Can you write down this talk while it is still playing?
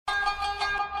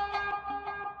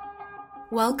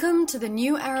Welcome to The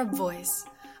New Arab Voice,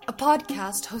 a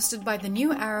podcast hosted by The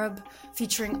New Arab,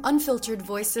 featuring unfiltered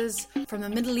voices from the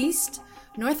Middle East,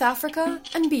 North Africa,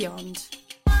 and beyond.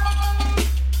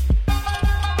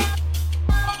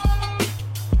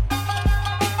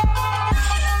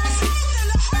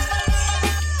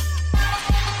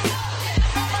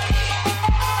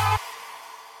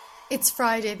 It's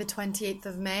Friday the 28th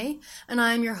of May, and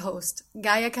I am your host,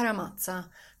 Gaia Karamazza,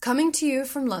 coming to you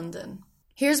from London.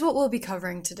 Here's what we'll be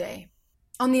covering today.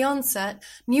 On the onset,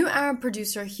 New Arab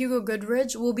producer Hugo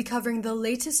Goodridge will be covering the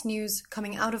latest news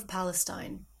coming out of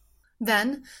Palestine.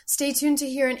 Then, stay tuned to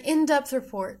hear an in-depth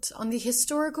report on the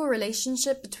historical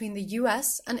relationship between the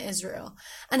US and Israel,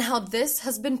 and how this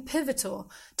has been pivotal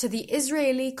to the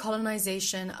Israeli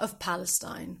colonization of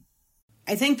Palestine.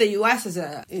 I think the U.S.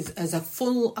 is a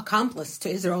full accomplice to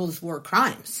Israel's war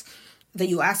crimes. The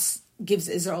U.S. gives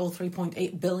Israel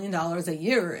 $3.8 billion a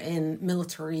year in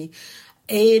military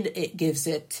aid. It gives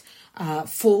it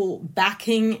full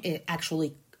backing. It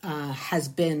actually has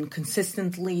been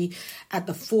consistently at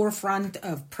the forefront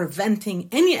of preventing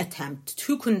any attempt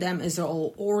to condemn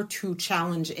Israel or to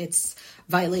challenge its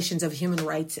violations of human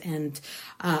rights and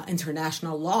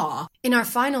international law. In our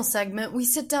final segment, we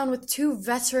sit down with two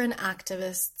veteran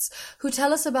activists who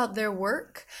tell us about their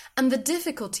work and the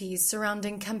difficulties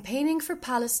surrounding campaigning for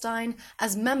Palestine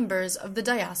as members of the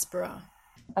diaspora.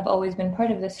 I've always been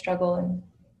part of this struggle and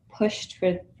pushed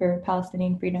for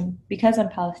Palestinian freedom because I'm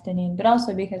Palestinian, but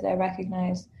also because I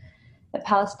recognize that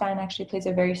Palestine actually plays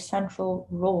a very central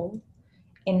role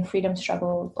in freedom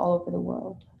struggles all over the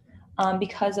world,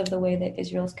 because of the way that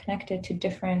Israel is connected to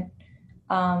different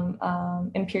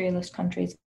imperialist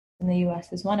countries, and the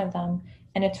US is one of them,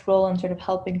 and its role in sort of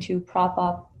helping to prop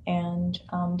up and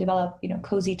develop,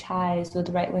 cozy ties with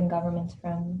right-wing governments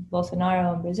from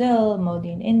Bolsonaro in Brazil,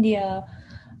 Modi in India,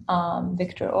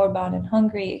 Viktor Orban in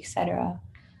Hungary, etc.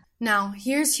 Now,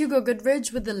 here's Hugo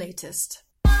Goodridge with the latest.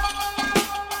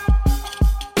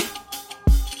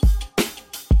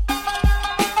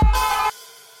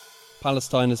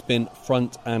 Palestine has been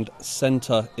front and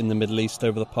centre in the Middle East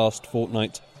over the past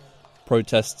fortnight.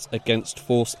 Protests against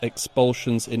forced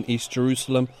expulsions in East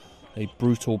Jerusalem, a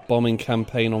brutal bombing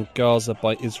campaign on Gaza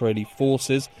by Israeli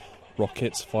forces,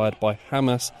 rockets fired by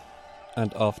Hamas,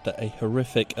 and after a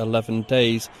horrific 11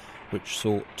 days, which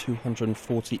saw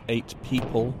 248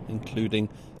 people, including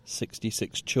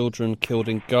 66 children killed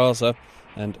in Gaza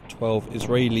and 12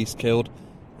 Israelis killed,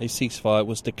 a ceasefire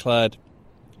was declared.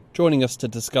 Joining us to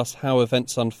discuss how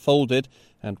events unfolded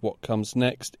and what comes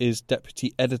next is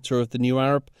Deputy Editor of The New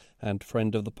Arab and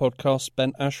friend of the podcast,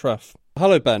 Ben Ashraf.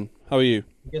 Hello, Ben. How are you?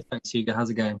 Good, thanks, Hugo. How's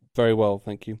it going? Very well,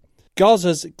 thank you.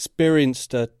 Gaza's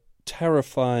experienced a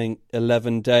terrifying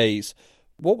 11 days.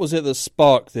 What was it that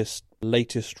sparked this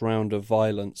latest round of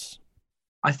violence?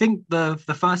 I think the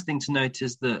first thing to note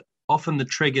is that often the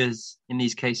triggers in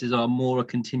these cases are more a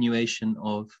continuation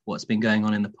of what's been going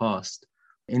on in the past.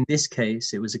 In this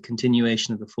case, it was a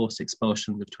continuation of the forced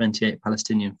expulsion of 28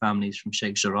 Palestinian families from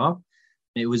Sheikh Jarrah.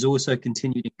 It was also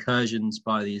continued incursions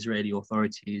by the Israeli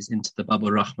authorities into the Bab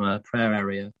al-Rahma prayer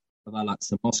area of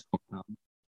Al-Aqsa Mosque compound.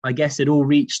 I guess it all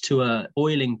reached to a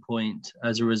boiling point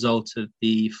as a result of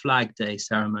the Flag Day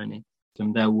ceremony.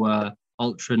 And there were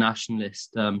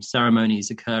ultra-nationalist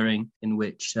ceremonies occurring in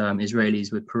which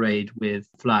Israelis would parade with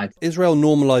flags. Israel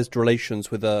normalised relations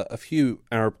with a few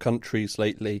Arab countries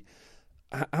lately.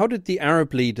 How did the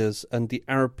Arab leaders and the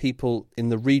Arab people in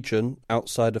the region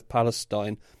outside of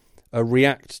Palestine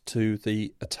react to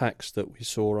the attacks that we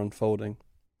saw unfolding?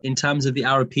 In terms of the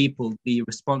Arab people, the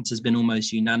response has been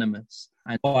almost unanimous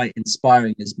and quite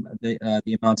inspiring as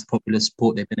the amount of popular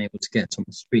support they've been able to get on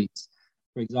the streets.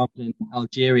 For example, in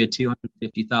Algeria,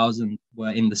 250,000 were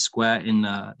in the square, in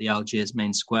the Algiers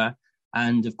main square.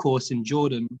 And of course, in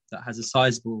Jordan, that has a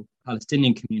sizable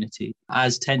Palestinian community.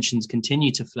 As tensions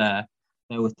continue to flare,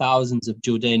 there were thousands of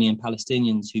Jordanian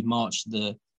Palestinians who marched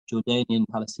the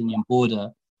Jordanian-Palestinian border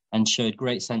and showed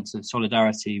great sense of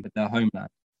solidarity with their homeland.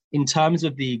 In terms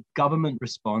of the government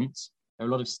response, there are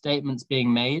a lot of statements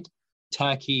being made.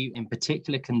 Turkey in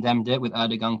particular condemned it, with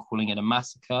Erdogan calling it a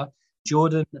massacre.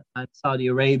 Jordan and Saudi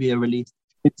Arabia released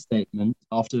a statement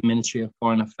after the Ministry of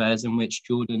Foreign Affairs in which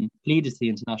Jordan pleaded to the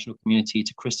international community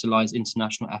to crystallize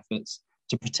international efforts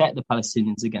to protect the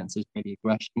Palestinians against Israeli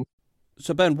aggression.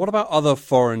 So, Ben, what about other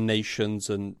foreign nations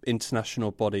and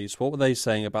international bodies? What were they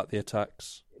saying about the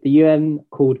attacks? The UN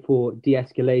called for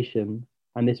de-escalation,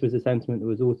 and this was a sentiment that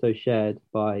was also shared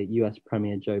by US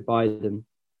Premier Joe Biden.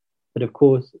 But of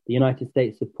course, the United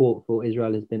States' support for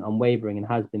Israel has been unwavering and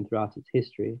has been throughout its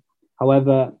history.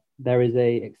 However, there is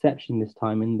a exception this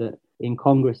time in that in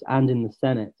Congress and in the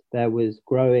Senate, there was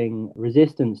growing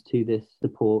resistance to this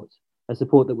support, a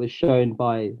support that was shown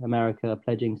by America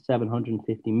pledging $750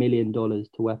 million to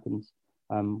weapons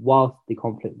whilst the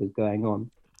conflict was going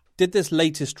on. Did this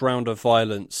latest round of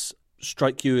violence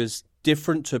strike you as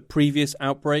different to previous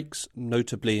outbreaks,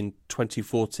 notably in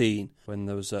 2014 when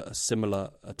there was a similar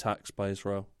attacks by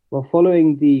Israel? Well,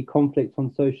 following the conflict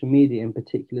on social media, in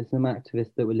particular some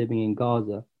activists that were living in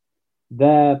Gaza,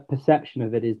 their perception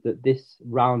of it is that this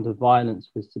round of violence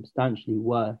was substantially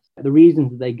worse. The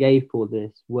reasons that they gave for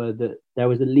this were that there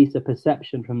was at least a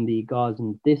perception from the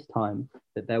Gazans this time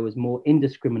that there was more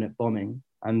indiscriminate bombing,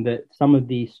 and that some of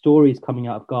the stories coming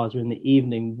out of Gaza in the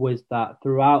evening was that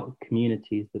throughout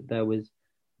communities that there was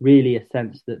really a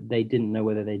sense that they didn't know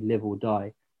whether they'd live or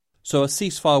die. So a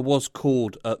ceasefire was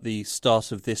called at the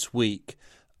start of this week.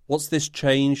 What's this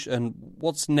changed and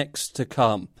what's next to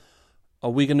come? Are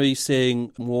we going to be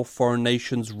seeing more foreign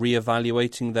nations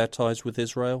reevaluating their ties with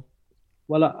Israel?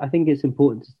 Well, I think it's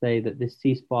important to say that this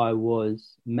ceasefire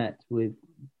was met with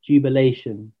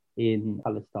jubilation in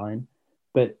Palestine,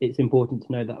 but it's important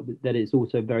to know that it's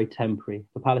also very temporary.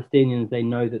 For Palestinians, they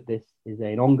know that this is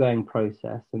an ongoing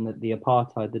process and that the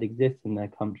apartheid that exists in their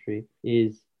country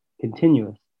is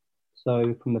continuous.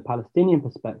 So from the Palestinian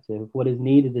perspective, what is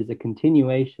needed is a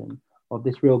continuation of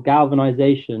this real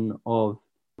galvanization of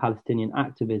Palestinian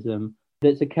activism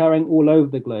that's occurring all over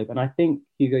the globe. And I think,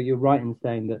 Hugo, you're right in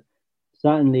saying that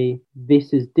certainly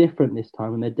this is different this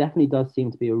time, and there definitely does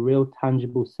seem to be a real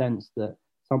tangible sense that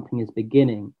something is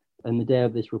beginning. And the day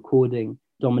of this recording,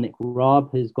 Dominic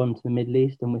Raab has gone to the Middle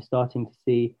East, and we're starting to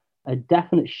see a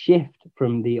definite shift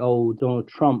from the old Donald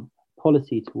Trump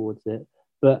policy towards it.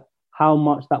 But how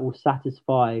much that will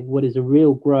satisfy what is a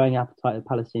real growing appetite of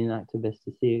Palestinian activists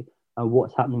to see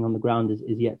what's happening on the ground is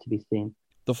yet to be seen.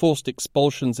 The forced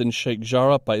expulsions in Sheikh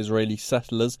Jarrah by Israeli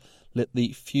settlers lit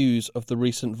the fuse of the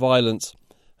recent violence,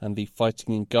 and the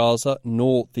fighting in Gaza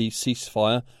nor the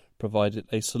ceasefire provided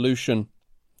a solution.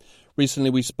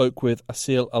 Recently we spoke with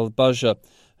Asil Al-Baja,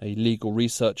 a legal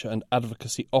researcher and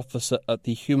advocacy officer at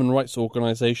the human rights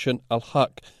organisation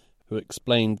Al-Haq, who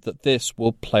explained that this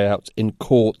will play out in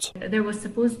court. There was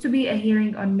supposed to be a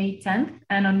hearing on May 10th,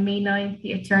 and on May 9th,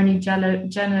 the Attorney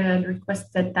General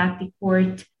requested that the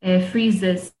court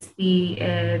freezes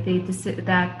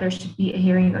that there should be a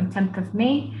hearing on 10th of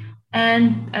May,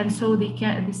 and so the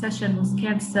session was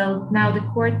cancelled. Now the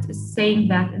court is saying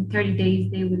that in 30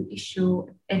 days they will issue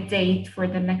a date for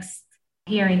the next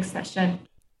hearing session.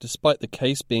 Despite the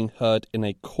case being heard in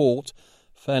a court,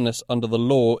 fairness under the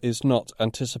law is not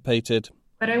anticipated.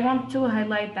 But I want to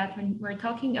highlight that when we're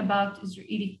talking about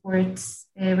Israeli courts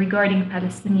regarding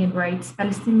Palestinian rights,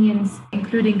 Palestinians,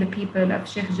 including the people of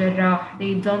Sheikh Jarrah,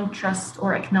 they don't trust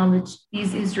or acknowledge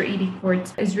these Israeli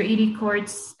courts. Israeli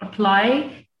courts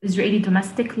apply Israeli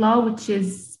domestic law, which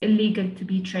is illegal to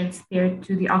be transferred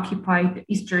to the occupied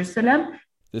East Jerusalem.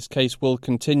 This case will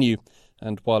continue,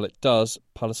 and while it does,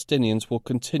 Palestinians will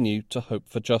continue to hope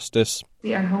for justice.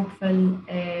 We are hopeful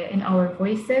in our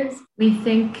voices. We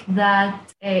think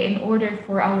that in order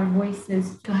for our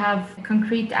voices to have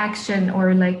concrete action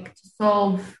or to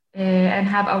solve and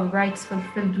have our rights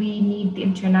fulfilled, we need the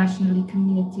international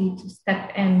community to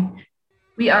step in.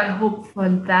 We are hopeful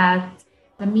that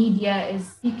the media is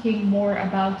speaking more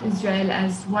about Israel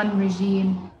as one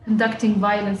regime conducting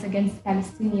violence against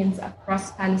Palestinians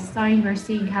across Palestine. We're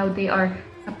seeing how they are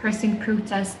suppressing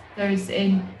protesters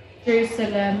in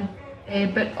Jerusalem,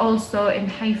 but also in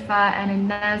Haifa and in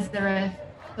Nazareth.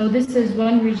 So this is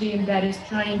one regime that is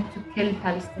trying to kill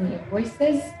Palestinian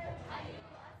voices.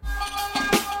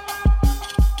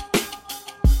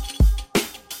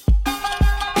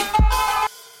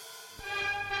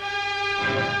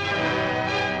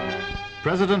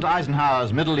 President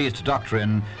Eisenhower's Middle East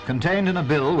doctrine, contained in a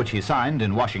bill which he signed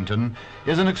in Washington,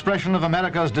 is an expression of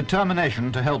America's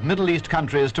determination to help Middle East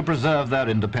countries to preserve their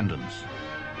independence.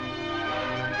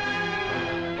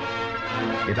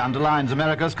 It underlines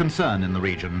America's concern in the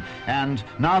region, and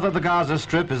now that the Gaza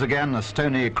Strip is again a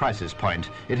stony crisis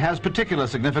point, it has particular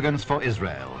significance for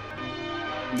Israel.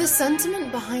 The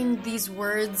sentiment behind these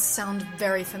words sound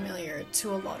very familiar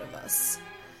to a lot of us.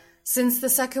 Since the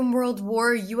Second World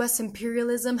War, US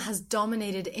imperialism has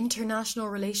dominated international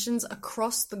relations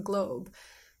across the globe,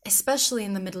 especially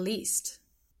in the Middle East.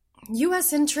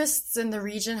 US interests in the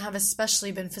region have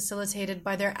especially been facilitated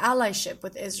by their allyship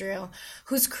with Israel,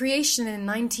 whose creation in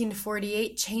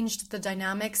 1948 changed the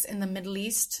dynamics in the Middle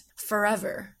East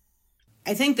forever.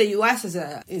 I think the US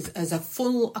is a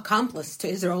full accomplice to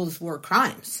Israel's war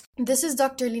crimes. This is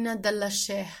Dr. Lina Dalla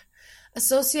Sheikh,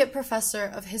 Associate Professor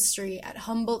of History at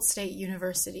Humboldt State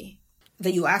University.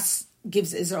 The U.S.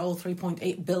 gives Israel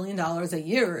 $3.8 billion a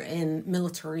year in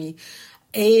military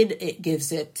aid. It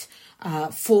gives it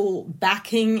full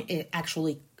backing. It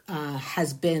actually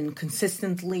has been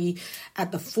consistently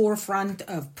at the forefront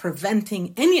of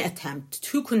preventing any attempt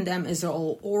to condemn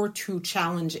Israel or to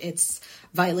challenge its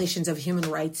violations of human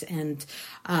rights and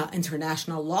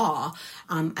international law.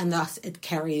 And thus it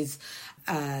carries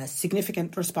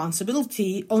significant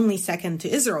responsibility, only second to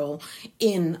Israel,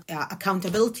 in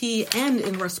accountability and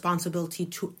in responsibility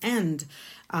to end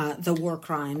the war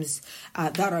crimes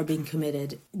that are being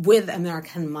committed with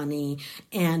American money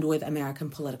and with American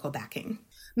political backing.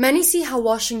 Many see how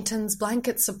Washington's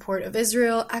blanket support of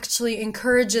Israel actually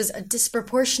encourages a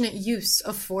disproportionate use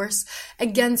of force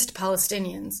against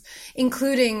Palestinians,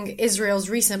 including Israel's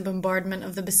recent bombardment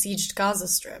of the besieged Gaza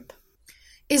Strip.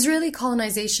 Israeli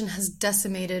colonization has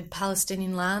decimated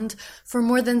Palestinian land for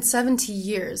more than 70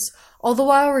 years, all the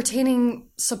while retaining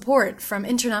support from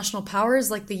international powers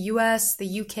like the US,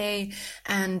 the UK,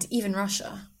 and even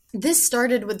Russia. This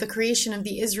started with the creation of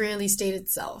the Israeli state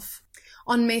itself.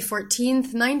 On May 14,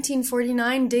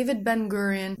 1949, David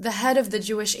Ben-Gurion, the head of the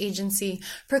Jewish Agency,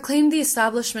 proclaimed the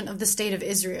establishment of the State of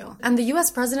Israel, and the U.S.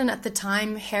 president at the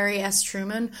time, Harry S.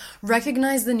 Truman,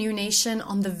 recognized the new nation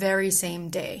on the very same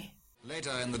day.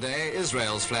 Later in the day,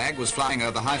 Israel's flag was flying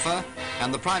over Haifa,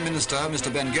 and the Prime Minister,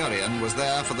 Mr. Ben-Gurion, was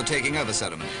there for the taking over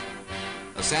ceremony.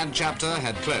 A sad chapter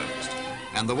had closed,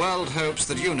 and the world hopes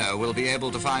that UNO will be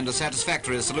able to find a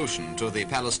satisfactory solution to the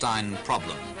Palestine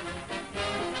problem.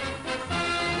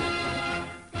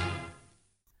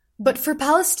 But for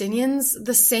Palestinians,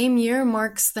 the same year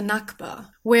marks the Nakba,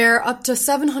 where up to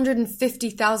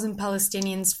 750,000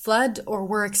 Palestinians fled or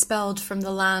were expelled from the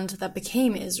land that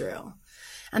became Israel,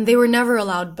 and they were never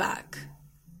allowed back.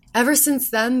 Ever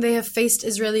since then, they have faced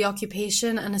Israeli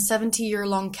occupation and a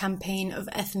 70-year-long campaign of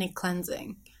ethnic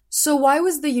cleansing. So why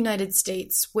was the United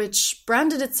States, which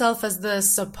branded itself as the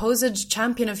supposed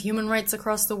champion of human rights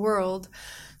across the world,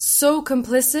 so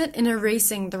complicit in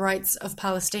erasing the rights of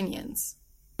Palestinians?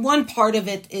 One part of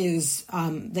it is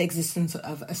the existence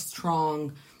of a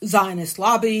strong Zionist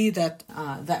lobby that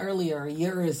the earlier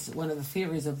years, one of the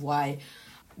theories of why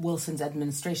Wilson's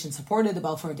administration supported the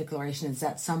Balfour Declaration is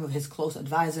that some of his close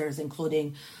advisors,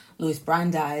 including Louis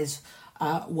Brandeis,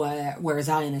 were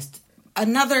Zionists.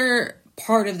 Another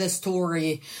part of the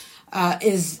story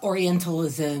is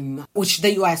Orientalism, which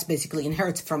the U.S. basically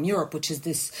inherits from Europe, which is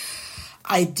this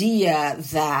idea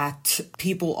that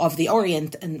people of the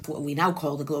Orient and what we now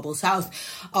call the Global South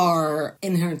are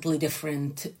inherently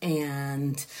different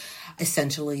and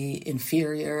essentially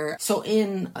inferior. So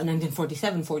in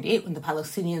 1947-48, when the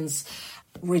Palestinians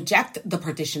reject the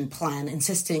partition plan,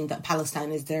 insisting that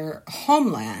Palestine is their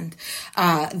homeland,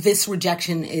 this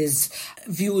rejection is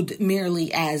viewed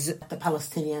merely as the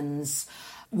Palestinians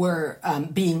were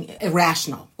being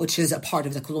irrational, which is a part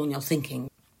of the colonial thinking.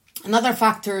 Another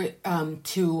factor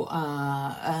to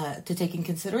take in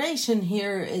consideration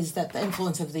here is that the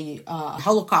influence of the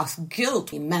Holocaust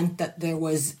guilt meant that there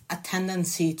was a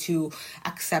tendency to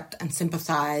accept and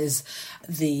sympathize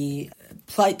the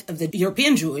plight of the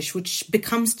European Jewish, which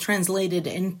becomes translated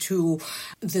into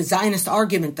the Zionist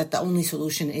argument that the only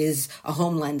solution is a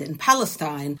homeland in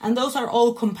Palestine. And those are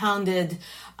all compounded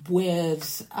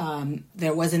with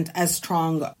there wasn't as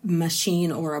strong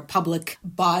machine or a public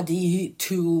body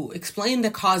to explain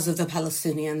the cause of the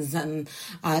Palestinians, and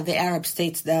the Arab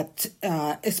states that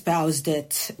espoused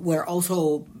it were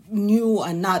also new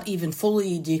and not even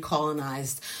fully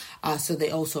decolonized. So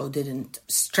they also didn't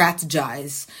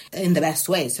strategize in the best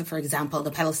way. So, for example,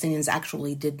 the Palestinians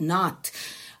actually did not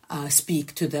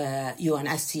speak to the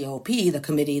UNSCOP, the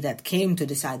committee that came to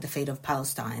decide the fate of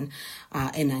Palestine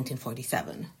in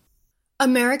 1947.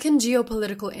 American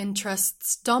geopolitical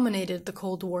interests dominated the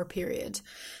Cold War period,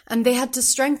 and they had to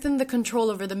strengthen the control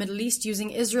over the Middle East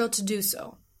using Israel to do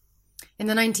so. In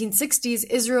the 1960s,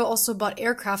 Israel also bought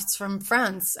aircrafts from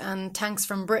France and tanks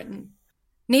from Britain.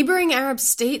 Neighboring Arab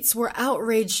states were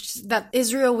outraged that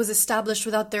Israel was established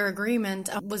without their agreement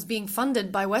and was being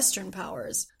funded by Western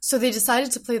powers. So they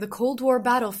decided to play the Cold War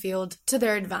battlefield to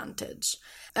their advantage.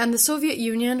 And the Soviet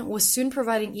Union was soon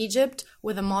providing Egypt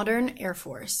with a modern air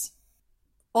force.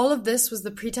 All of this was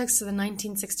the pretext to the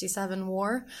 1967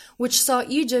 war, which saw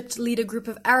Egypt lead a group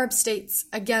of Arab states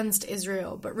against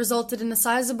Israel, but resulted in a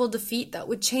sizable defeat that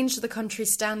would change the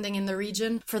country's standing in the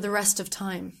region for the rest of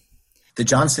time. The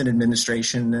Johnson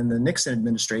administration and the Nixon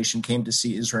administration came to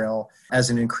see Israel as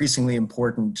an increasingly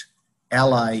important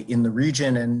ally in the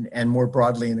region and more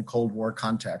broadly in the Cold War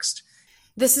context.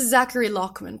 This is Zachary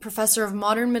Lockman, professor of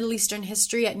modern Middle Eastern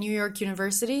history at New York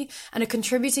University and a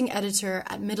contributing editor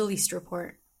at Middle East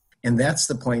Report. And that's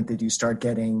the point that you start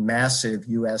getting massive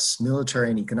U.S.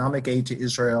 military and economic aid to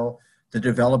Israel, the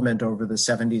development over the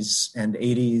 70s and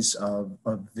 80s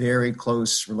of very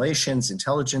close relations,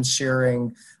 intelligence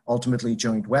sharing, ultimately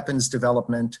joint weapons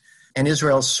development, and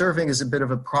Israel serving as a bit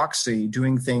of a proxy,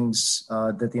 doing things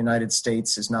that the United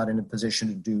States is not in a position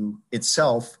to do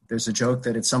itself. There's a joke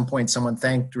that at some point someone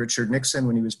thanked Richard Nixon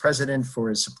when he was president for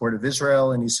his support of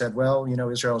Israel, and he said, well,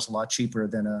 Israel's a lot cheaper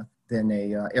than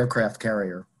a aircraft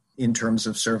carrier in terms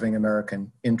of serving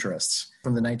American interests.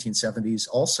 From the 1970s,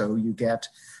 also, you get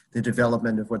the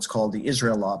development of what's called the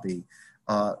Israel Lobby,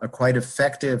 a quite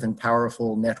effective and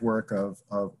powerful network of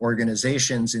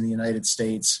organizations in the United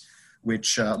States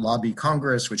which lobby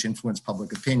Congress, which influence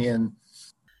public opinion.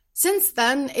 Since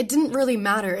then, it didn't really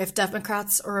matter if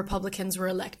Democrats or Republicans were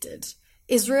elected.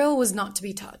 Israel was not to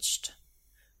be touched.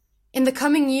 In the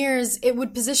coming years, it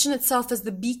would position itself as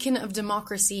the beacon of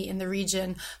democracy in the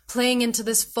region, playing into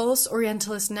this false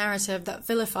Orientalist narrative that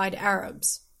vilified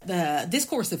Arabs. The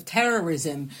discourse of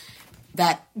terrorism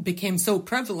that became so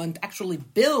prevalent actually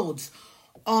builds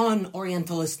on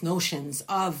Orientalist notions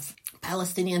of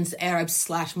Palestinians, Arabs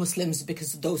 / Muslims,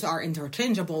 because those are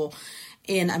interchangeable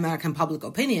in American public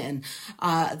opinion,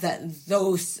 that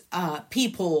those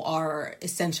people are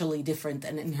essentially different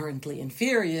and inherently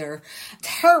inferior.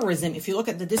 Terrorism, if you look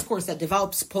at the discourse that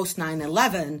develops post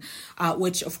 9/11,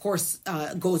 which of course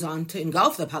goes on to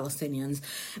engulf the Palestinians,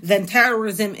 then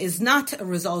terrorism is not a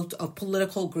result of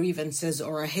political grievances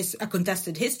or a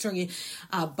contested history,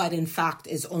 but in fact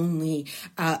is only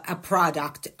a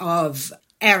product of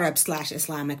Arab /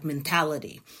 Islamic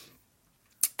mentality.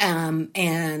 In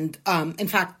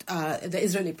fact, the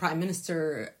Israeli Prime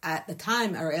Minister at the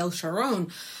time, Ariel Sharon,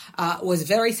 was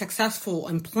very successful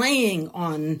in playing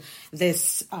on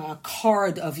this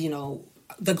card of,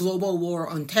 the global war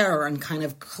on terror and kind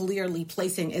of clearly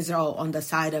placing Israel on the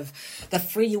side of the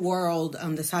free world,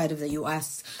 on the side of the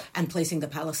U.S., and placing the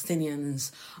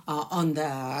Palestinians on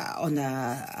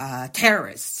the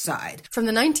terrorist side. From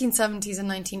the 1970s and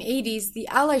 1980s, the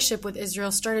allyship with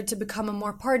Israel started to become a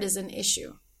more partisan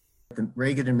issue. The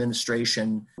Reagan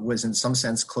administration was in some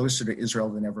sense closer to Israel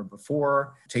than ever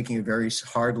before, taking a very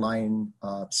hardline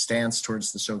stance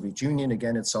towards the Soviet Union.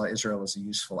 Again, it saw Israel as a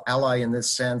useful ally in this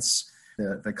sense.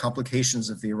 The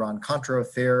complications of the Iran-Contra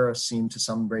affair seemed to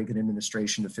some Reagan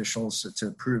administration officials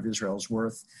to prove Israel's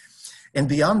worth. And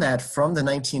beyond that, from the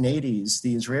 1980s,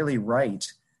 the Israeli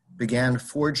right began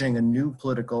forging a new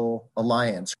political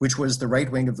alliance, which was the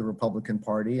right wing of the Republican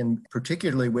Party, and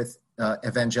particularly with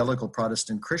evangelical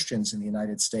Protestant Christians in the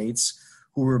United States,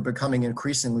 who were becoming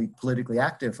increasingly politically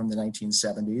active from the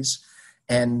 1970s,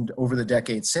 and over the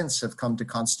decades since have come to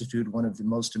constitute one of the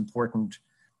most important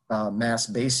mass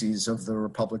bases of the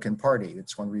Republican Party.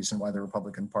 It's one reason why the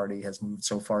Republican Party has moved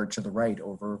so far to the right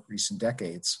over recent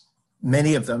decades.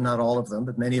 Many of them, not all of them,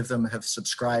 but many of them have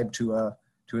subscribed to a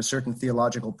certain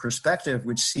theological perspective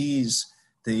which sees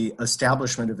the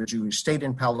establishment of a Jewish state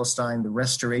in Palestine, the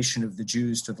restoration of the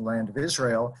Jews to the land of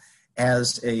Israel,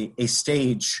 as a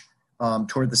stage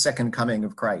toward the second coming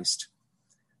of Christ.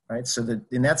 Right? So that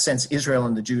in that sense, Israel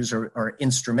and the Jews are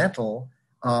instrumental,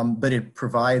 but it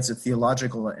provides a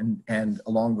theological and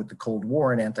along with the Cold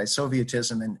War and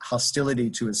anti-Sovietism and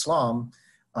hostility to Islam,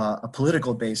 a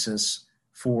political basis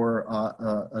for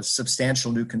a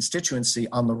substantial new constituency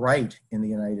on the right in the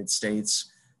United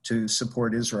States to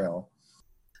support Israel.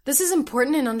 This is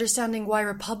important in understanding why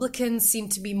Republicans seem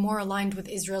to be more aligned with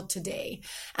Israel today,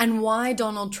 and why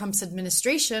Donald Trump's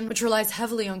administration, which relies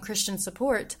heavily on Christian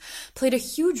support, played a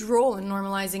huge role in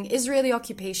normalizing Israeli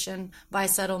occupation by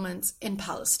settlements in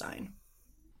Palestine.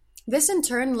 This in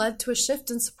turn led to a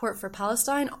shift in support for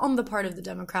Palestine on the part of the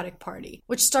Democratic Party,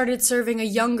 which started serving a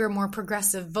younger, more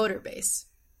progressive voter base.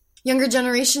 Younger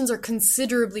generations are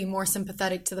considerably more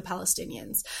sympathetic to the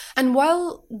Palestinians. And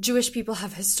while Jewish people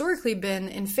have historically been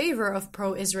in favor of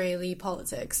pro-Israeli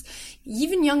politics,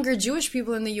 even younger Jewish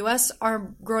people in the US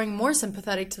are growing more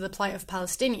sympathetic to the plight of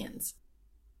Palestinians.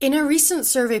 In a recent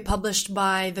survey published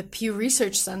by the Pew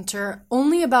Research Center,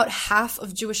 only about half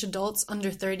of Jewish adults under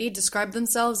 30 describe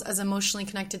themselves as emotionally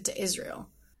connected to Israel.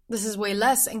 This is way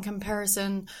less in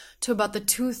comparison to about the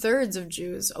 2/3 of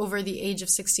Jews over the age of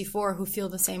 64 who feel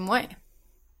the same way.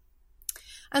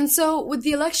 And so, with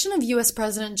the election of US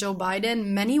President Joe Biden,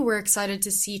 many were excited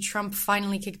to see Trump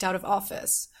finally kicked out of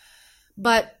office.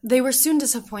 But they were soon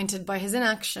disappointed by his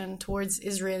inaction towards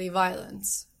Israeli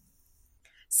violence.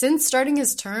 Since starting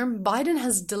his term, Biden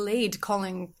has delayed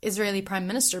calling Israeli Prime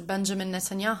Minister Benjamin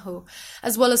Netanyahu,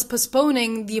 as well as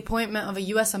postponing the appointment of a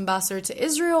US ambassador to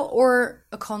Israel or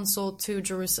a consul to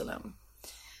Jerusalem.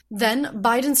 Then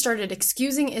Biden started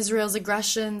excusing Israel's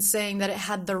aggression, saying that it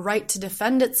had the right to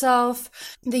defend itself.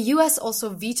 The US also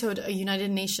vetoed a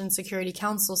United Nations Security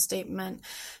Council statement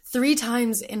 3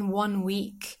 times in 1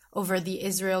 week over the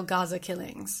Israel-Gaza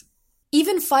killings.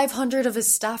 Even 500 of his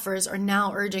staffers are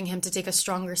now urging him to take a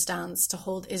stronger stance to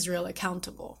hold Israel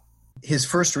accountable. His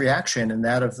first reaction, and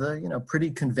that of the pretty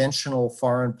conventional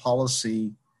foreign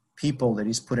policy people that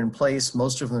he's put in place,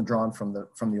 most of them drawn from the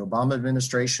Obama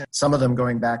administration, some of them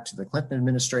going back to the Clinton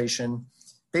administration,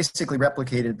 basically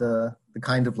replicated the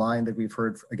kind of line that we've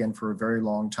heard, again, for a very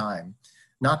long time.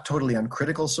 Not totally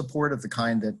uncritical support of the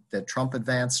kind that Trump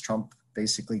advanced. Trump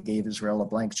basically gave Israel a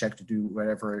blank check to do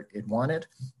whatever it wanted.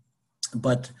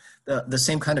 But the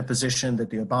same kind of position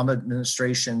that the Obama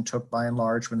administration took by and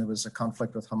large when there was a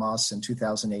conflict with Hamas in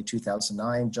 2008,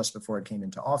 2009, just before it came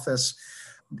into office.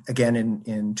 Again,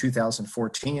 in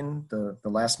 2014, the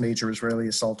last major Israeli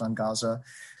assault on Gaza.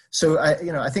 So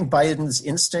I think Biden's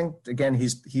instinct, again,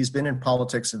 he's been in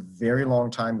politics a very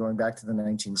long time, going back to the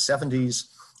 1970s.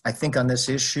 I think on this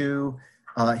issue,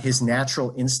 his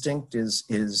natural instinct is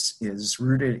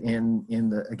rooted in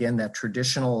that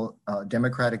traditional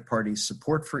Democratic Party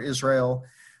support for Israel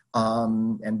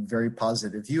and very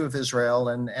positive view of Israel,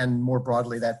 and more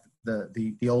broadly that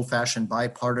the old-fashioned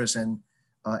bipartisan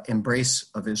embrace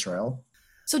of Israel.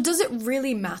 So does it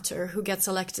really matter who gets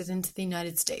elected into the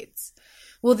United States?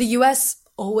 Will the U.S.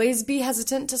 always be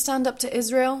hesitant to stand up to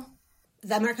Israel?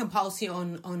 The American policy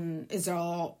on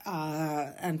Israel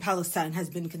and Palestine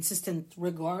has been consistent,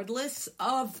 regardless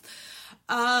of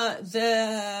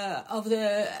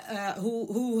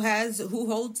who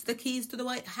holds the keys to the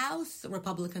White House,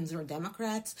 Republicans or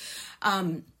Democrats.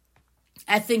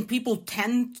 I think people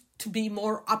tend to be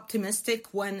more optimistic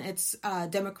when it's a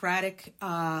Democratic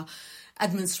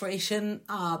administration,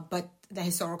 but the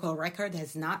historical record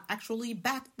has not actually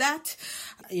backed that.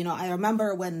 I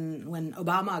remember when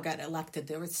Obama got elected,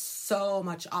 there was so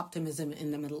much optimism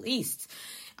in the Middle East.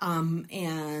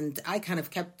 And I kind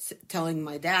of kept telling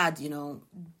my dad,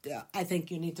 I think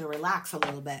you need to relax a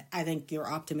little bit. I think your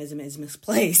optimism is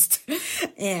misplaced.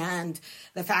 And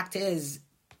the fact is,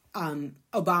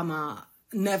 Obama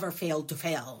never failed to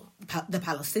fail the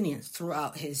Palestinians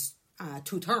throughout his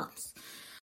 2 terms.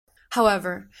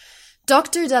 However,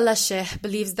 Dr. Dalasheh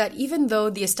believes that even though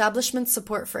the establishment's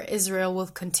support for Israel will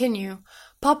continue,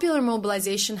 popular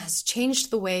mobilization has changed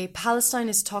the way Palestine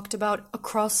is talked about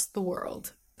across the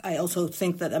world. I also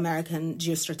think that American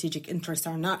geostrategic interests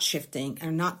are not shifting,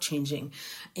 are not changing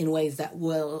in ways that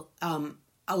will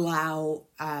allow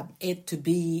it to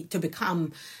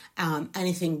become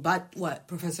anything but what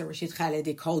Professor Rashid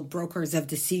Khalidi called brokers of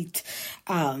deceit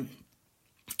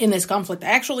in this conflict. I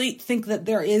actually think that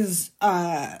there is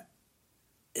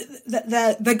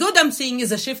the good I'm seeing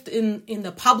is a shift in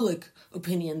the public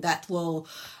opinion that will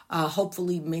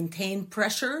hopefully maintain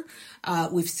pressure.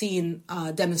 We've seen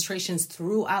demonstrations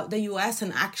throughout the U.S.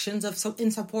 and actions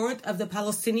in support of the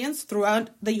Palestinians throughout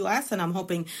the U.S. And I'm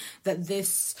hoping that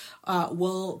this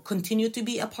will continue to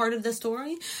be a part of the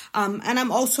story. And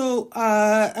I'm also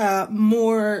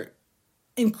more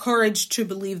encouraged to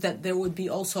believe that there would be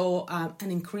also an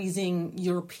increasing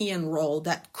European role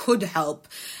that could help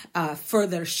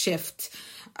further shift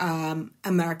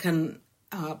American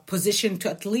position to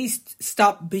at least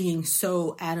stop being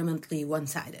so adamantly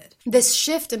one-sided. This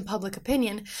shift in public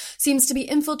opinion seems to be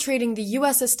infiltrating the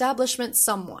U.S. establishment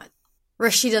somewhat.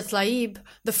 Rashida Tlaib,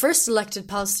 the first elected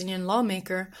Palestinian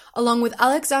lawmaker, along with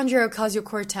Alexandria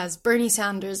Ocasio-Cortez, Bernie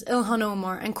Sanders, Ilhan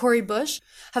Omar, and Cori Bush,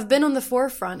 have been on the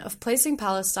forefront of placing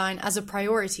Palestine as a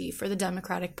priority for the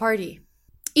Democratic Party.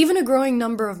 Even a growing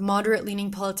number of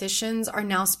moderate-leaning politicians are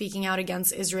now speaking out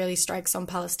against Israeli strikes on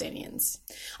Palestinians.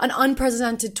 An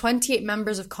unprecedented 28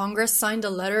 members of Congress signed a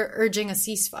letter urging a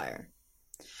ceasefire.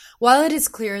 While it is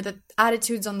clear that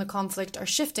attitudes on the conflict are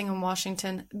shifting in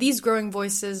Washington, these growing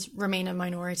voices remain a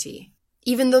minority.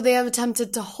 Even though they have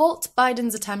attempted to halt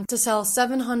Biden's attempt to sell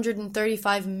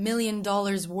 $735 million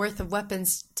worth of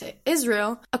weapons to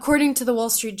Israel, according to the Wall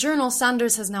Street Journal,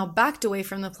 Sanders has now backed away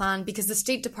from the plan because the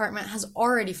State Department has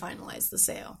already finalized the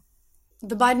sale.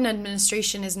 The Biden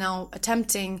administration is now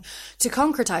attempting to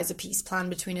concretize a peace plan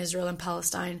between Israel and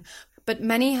Palestine, but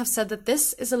many have said that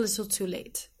this is a little too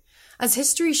late. As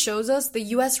history shows us, the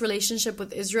U.S. relationship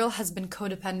with Israel has been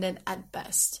codependent at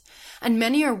best, and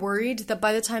many are worried that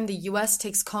by the time the U.S.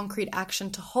 takes concrete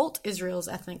action to halt Israel's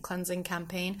ethnic cleansing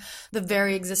campaign, the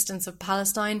very existence of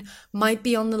Palestine might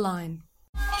be on the line.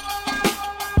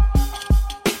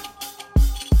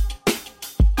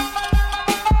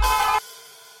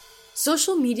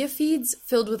 Social media feeds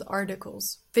filled with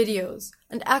articles, videos,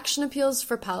 and action appeals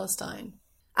for Palestine.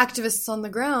 Activists on the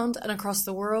ground and across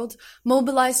the world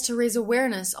mobilized to raise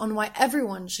awareness on why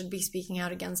everyone should be speaking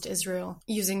out against Israel,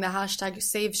 using the hashtag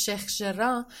Save Sheikh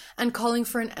Jarrah and calling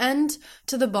for an end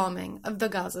to the bombing of the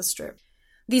Gaza Strip.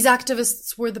 These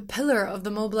activists were the pillar of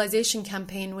the mobilization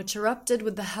campaign, which erupted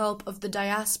with the help of the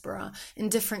diaspora in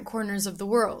different corners of the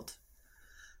world.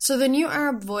 So the New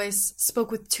Arab Voice spoke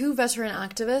with two veteran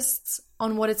activists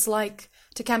on what it's like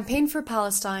to campaign for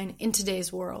Palestine in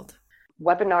today's world.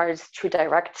 Webinars to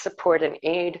direct support and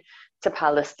aid to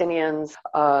Palestinians,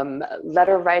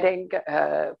 letter writing,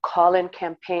 call-in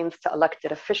campaigns to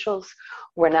elected officials.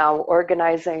 We're now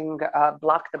organizing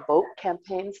block the boat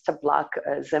campaigns to block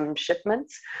Zim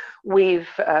shipments. We've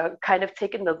kind of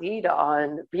taken the lead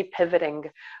on repivoting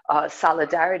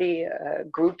solidarity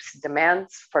groups'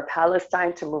 demands for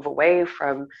Palestine to move away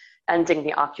from ending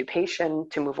the occupation,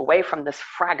 to move away from this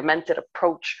fragmented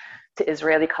approach to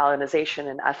Israeli colonization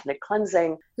and ethnic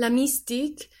cleansing. Lami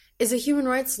Stik is a human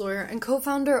rights lawyer and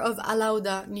co-founder of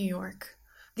Alauda New York,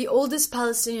 the oldest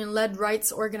Palestinian-led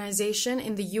rights organization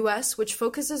in the US which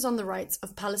focuses on the rights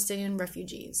of Palestinian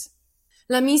refugees.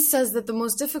 Lami says that the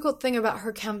most difficult thing about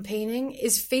her campaigning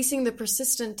is facing the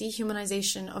persistent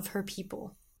dehumanization of her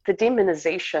people. The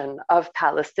demonization of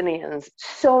Palestinians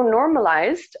so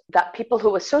normalized that people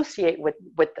who associate with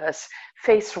this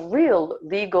face real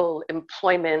legal,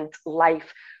 employment,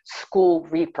 life, school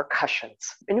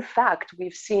repercussions. In fact,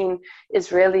 we've seen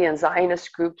Israeli and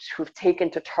Zionist groups who've taken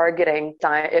to targeting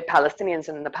Palestinians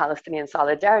in the Palestinian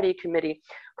Solidarity Committee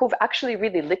who've actually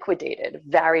really liquidated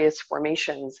various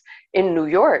formations in New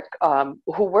York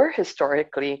who were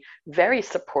historically very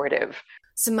supportive.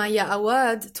 Sumaya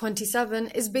Awad, 27,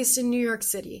 is based in New York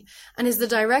City and is the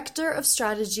director of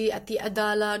strategy at the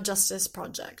Adala Justice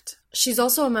Project. She's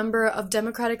also a member of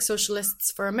Democratic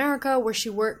Socialists for America, where she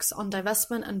works on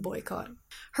divestment and boycott.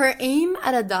 Her aim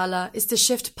at Adala is to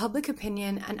shift public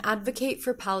opinion and advocate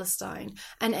for Palestine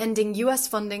and ending U.S.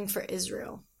 funding for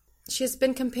Israel. She has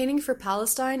been campaigning for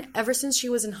Palestine ever since she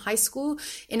was in high school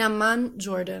in Amman,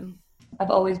 Jordan.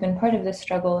 I've always been part of this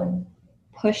struggle and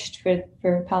pushed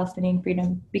for Palestinian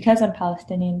freedom because I'm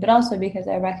Palestinian, but also because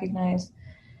I recognize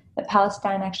that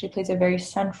Palestine actually plays a very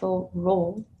central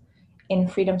role in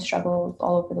freedom struggles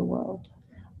all over the world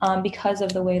because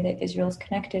of the way that Israel is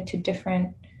connected to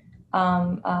different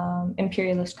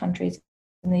imperialist countries,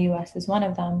 and the US is one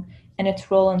of them, and its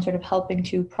role in sort of helping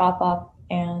to prop up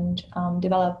and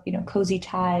develop, cozy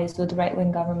ties with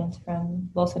right-wing governments from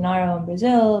Bolsonaro in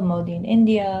Brazil, Modi in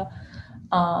India,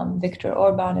 Viktor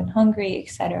Orban in Hungary,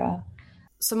 etc.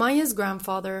 Sumaya's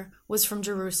grandfather was from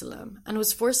Jerusalem and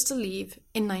was forced to leave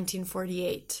in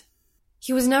 1948.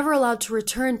 He was never allowed to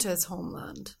return to his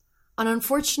homeland, an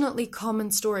unfortunately common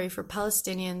story for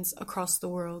Palestinians across the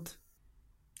world.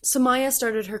 Sumaya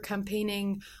started her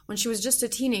campaigning when she was just a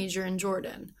teenager in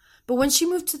Jordan, but when she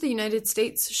moved to the United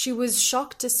States, she was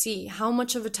shocked to see how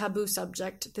much of a taboo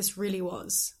subject this really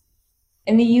was.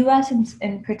 In the US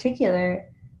in particular,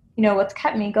 what's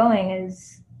kept me going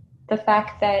is the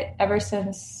fact that ever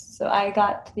since, so I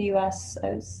got to the US,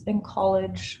 I was in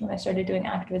college when I started doing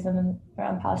activism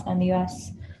around Palestine in the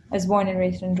US. I was born and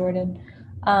raised in Jordan.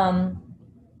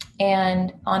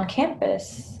 And on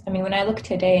campus, when I look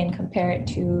today and compare it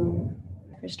to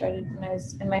when I first started when I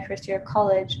was in my first year of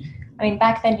college,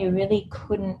 back then you really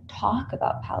couldn't talk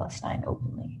about Palestine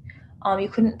openly. You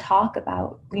couldn't talk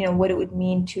about, what it would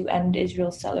mean to end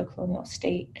Israel's settler colonial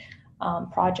state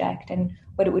project and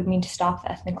what it would mean to stop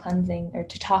the ethnic cleansing, or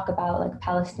to talk about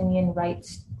Palestinian right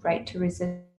to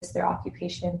resist their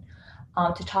occupation,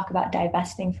 to talk about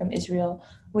divesting from Israel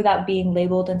without being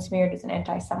labeled and smeared as an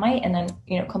anti-Semite and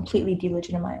then completely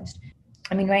delegitimized.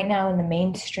 Right now in the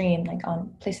mainstream,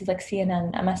 on places like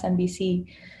CNN,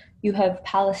 MSNBC, you have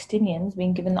Palestinians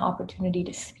being given the opportunity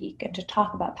to speak and to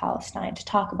talk about Palestine, to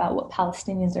talk about what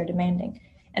Palestinians are demanding.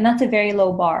 And that's a very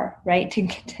low bar, right?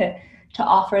 To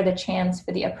offer the chance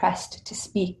for the oppressed to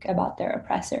speak about their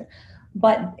oppressor.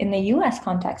 But in the US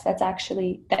context,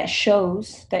 that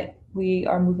shows that we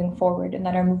are moving forward and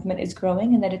that our movement is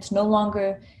growing and that it's no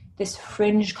longer this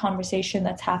fringe conversation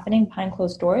that's happening behind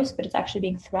closed doors, but it's actually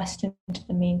being thrust into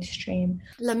the mainstream.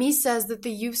 Lami says that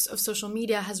the use of social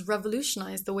media has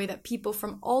revolutionized the way that people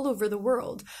from all over the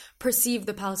world perceive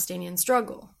the Palestinian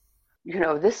struggle.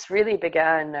 This really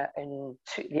began in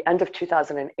the end of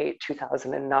 2008,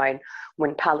 2009,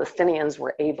 when Palestinians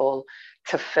were able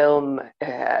to film,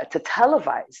 to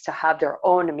televise, to have their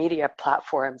own media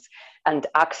platforms and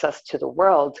access to the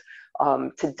world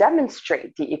to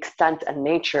demonstrate the extent and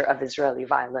nature of Israeli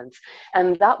violence.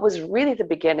 And that was really the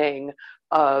beginning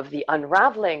of the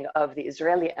unraveling of the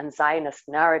Israeli and Zionist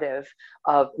narrative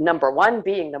of, number one,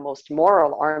 being the most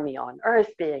moral army on earth,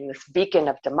 being this beacon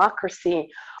of democracy.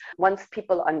 Once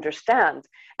people understand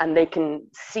and they can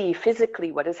see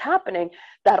physically what is happening,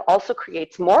 that also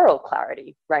creates moral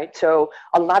clarity, right? So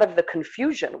a lot of the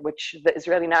confusion, which the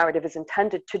Israeli narrative is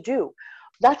intended to do,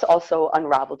 that's also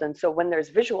unraveled. And so when there's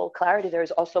visual clarity, there's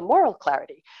also moral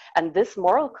clarity. And this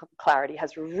moral clarity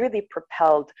has really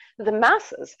propelled the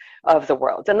masses of the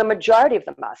world. And the majority of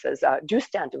the masses do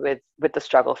stand with the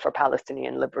struggle for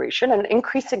Palestinian liberation, and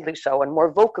increasingly so, and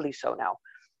more vocally so now.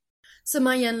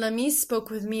 Samaya and Lamis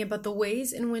spoke with me about the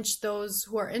ways in which those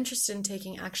who are interested in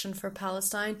taking action for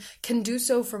Palestine can do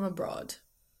so from abroad.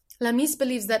 Lamis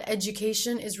believes that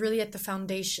education is really at the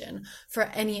foundation for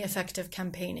any effective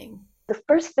campaigning. The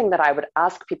first thing that I would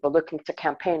ask people looking to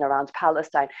campaign around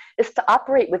Palestine is to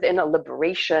operate within a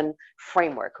liberation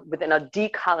framework, within a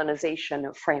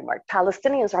decolonization framework.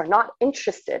 Palestinians are not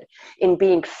interested in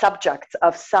being subjects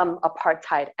of some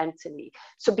apartheid entity.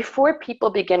 So before people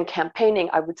begin campaigning,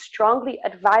 I would strongly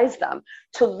advise them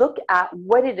to look at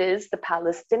what it is the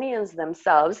Palestinians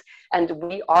themselves, and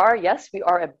we are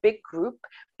a big group,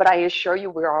 but I assure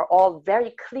you we are all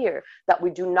very clear that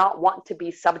we do not want to be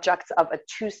subjects of a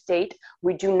two-state.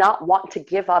 We do not want to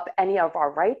give up any of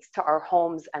our rights to our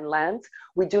homes and lands.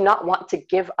 We do not want to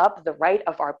give up the right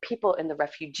of our people in the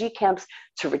refugee camps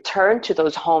to return to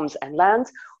those homes and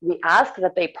lands. We ask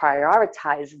that they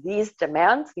prioritize these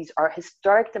demands. These are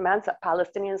historic demands that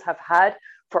Palestinians have had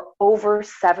for over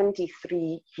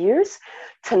 73 years,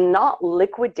 to not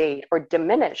liquidate or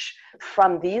diminish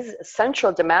from these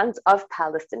central demands of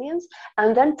Palestinians,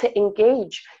 and then to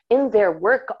engage in their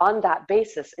work on that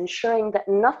basis, ensuring that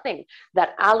nothing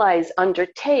that allies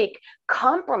undertake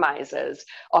compromises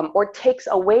or takes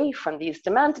away from these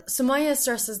demands. Samaya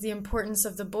stresses the importance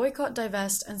of the boycott,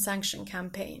 divest, and sanction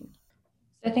campaign.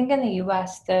 I think in the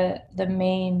US, the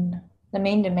main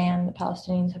demand the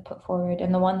Palestinians have put forward,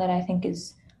 and the one that I think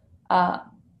is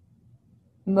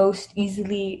most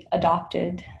easily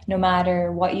adopted, no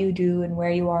matter what you do and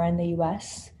where you are in the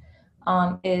US,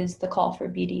 is the call for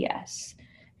BDS,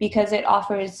 because it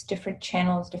offers different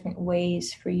channels, different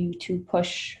ways for you to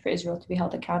push for Israel to be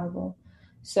held accountable.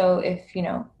 So if,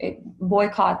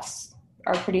 boycotts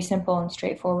are pretty simple and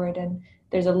straightforward, and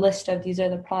there's a list of these are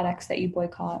the products that you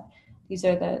boycott. These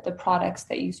are the products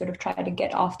that you sort of try to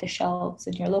get off the shelves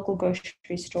in your local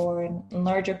grocery store and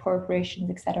larger corporations,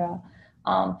 etc.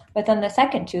 But then the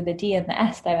second two, the D and the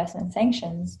S, divestment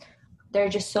sanctions, there are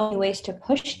just so many ways to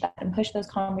push that and push those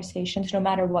conversations no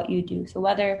matter what you do. So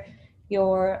whether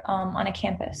you're on a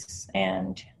campus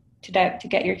and to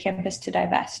get your campus to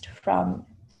divest from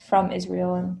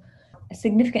Israel, and a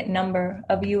significant number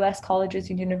of U.S. colleges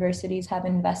and universities have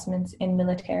investments in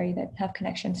military that have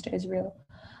connections to Israel.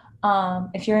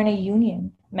 If you're in a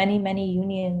union, many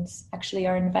unions actually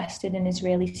are invested in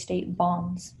Israeli state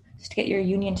bonds, just to get your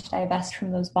union to divest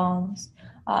from those bonds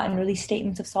and release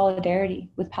statements of solidarity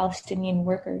with Palestinian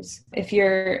workers. If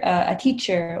you're a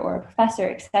teacher or a professor,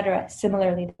 etc.,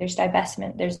 similarly, there's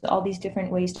divestment. There's all these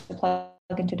different ways to plug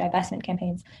into divestment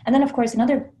campaigns. And then, of course,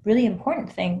 another really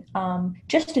important thing,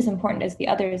 just as important as the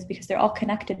others, because they're all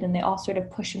connected and they all sort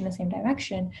of push in the same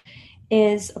direction,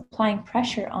 is applying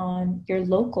pressure on your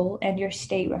local and your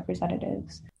state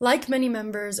representatives. Like many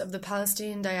members of the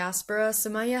Palestinian diaspora,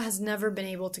 Samaya has never been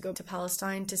able to go to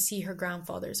Palestine to see her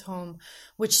grandfather's home,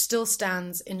 which still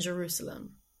stands in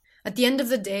Jerusalem. At the end of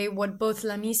the day, what both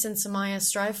Lamis and Samaya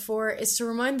strive for is to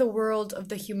remind the world of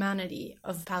the humanity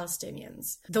of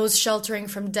Palestinians. Those sheltering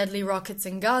from deadly rockets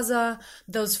in Gaza,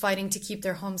 those fighting to keep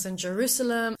their homes in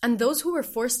Jerusalem, and those who were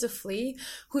forced to flee,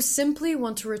 who simply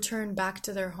want to return back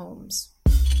to their homes.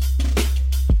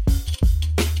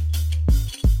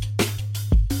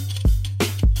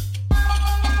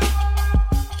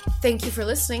 Thank you for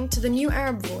listening to The New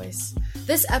Arab Voice.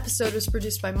 This episode was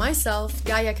produced by myself,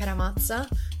 Gaia Karamazza,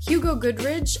 Hugo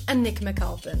Goodridge, and Nick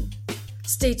McAlpin.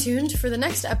 Stay tuned for the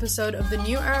next episode of The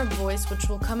New Arab Voice, which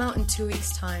will come out in 2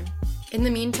 weeks' time. In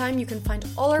the meantime, you can find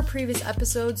all our previous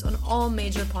episodes on all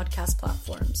major podcast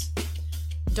platforms.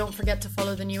 Don't forget to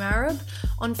follow The New Arab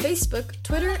on Facebook,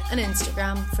 Twitter, and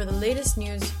Instagram for the latest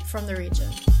news from the region.